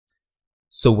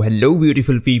So hello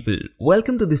beautiful people,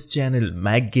 welcome to this channel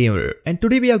Mac Gamer, and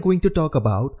today we are going to talk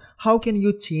about how can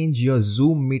you change your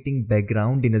Zoom meeting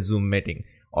background in a Zoom meeting.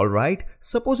 Alright,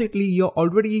 supposedly you're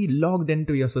already logged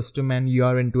into your system and you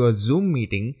are into a Zoom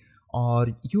meeting, or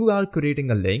you are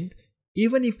creating a link.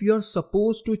 Even if you're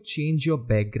supposed to change your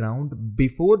background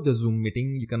before the Zoom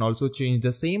meeting, you can also change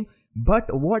the same. But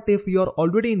what if you're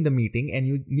already in the meeting and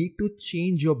you need to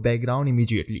change your background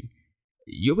immediately?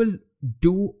 You will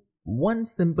do one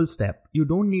simple step. You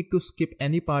don't need to skip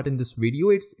any part in this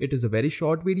video. It is a very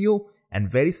short video and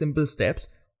very simple steps.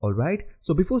 Alright,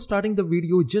 so before starting the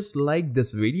video, just like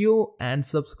this video and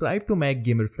subscribe to Mac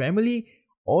Gamer family.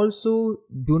 Also,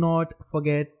 do not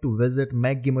forget to visit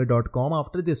macgamer.com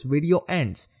after this video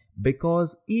ends,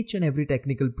 because each and every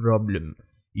technical problem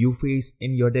you face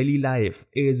in your daily life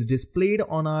is displayed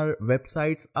on our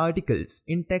website's articles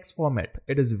in text format.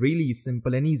 It is really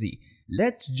simple and easy.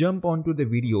 Let's jump onto the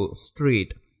video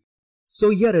straight. So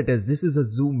here it is. This is a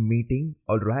Zoom meeting.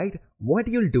 Alright, what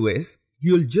you'll do is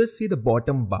you'll just see the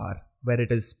bottom bar where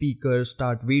it is speaker,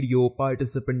 start video,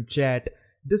 participant chat.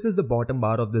 This is the bottom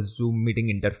bar of the Zoom meeting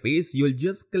interface. You'll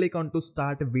just click on to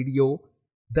start a video,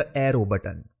 the arrow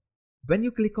button. When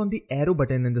you click on the arrow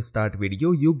button in the start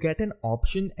video, you get an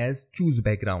option as choose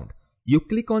background. You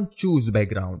click on choose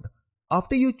background.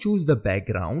 After you choose the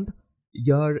background,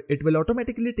 it will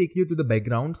automatically take you to the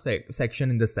background section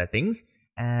in the settings,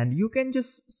 and you can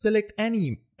just select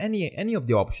any of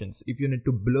the options. If you need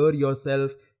to blur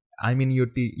yourself, I mean you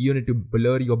need to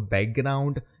blur your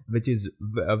background, which is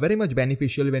very much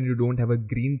beneficial when you don't have a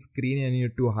green screen and you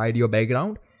need to hide your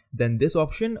background, then this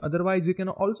option. Otherwise, you can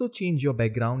also change your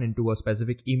background into a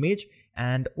specific image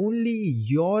and only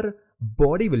your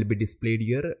body will be displayed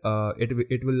here.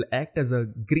 It will act as a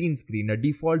green screen, a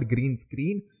default green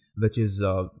screen, which is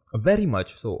very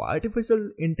much so.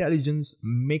 Artificial intelligence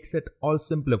makes it all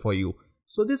simpler for you.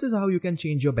 So this is how you can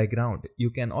change your background. You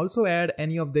can also add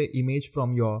any of the image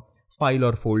from your file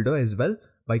or folder as well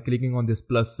by clicking on this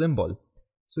plus symbol.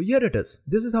 So here it is.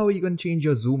 This is how you can change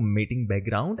your Zoom meeting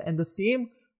background, and the same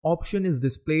option is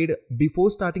displayed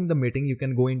before starting the meeting. You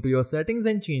can go into your settings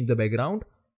and change the background.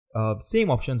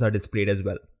 Same options are displayed as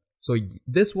well. So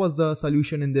this was the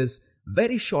solution in this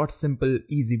very short, simple,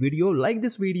 easy video. Like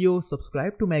this video,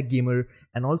 subscribe to Mac Gamer,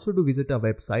 and also to visit our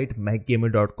website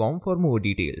macgamer.com for more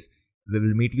details. We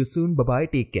will meet you soon. Bye bye.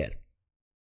 Take care.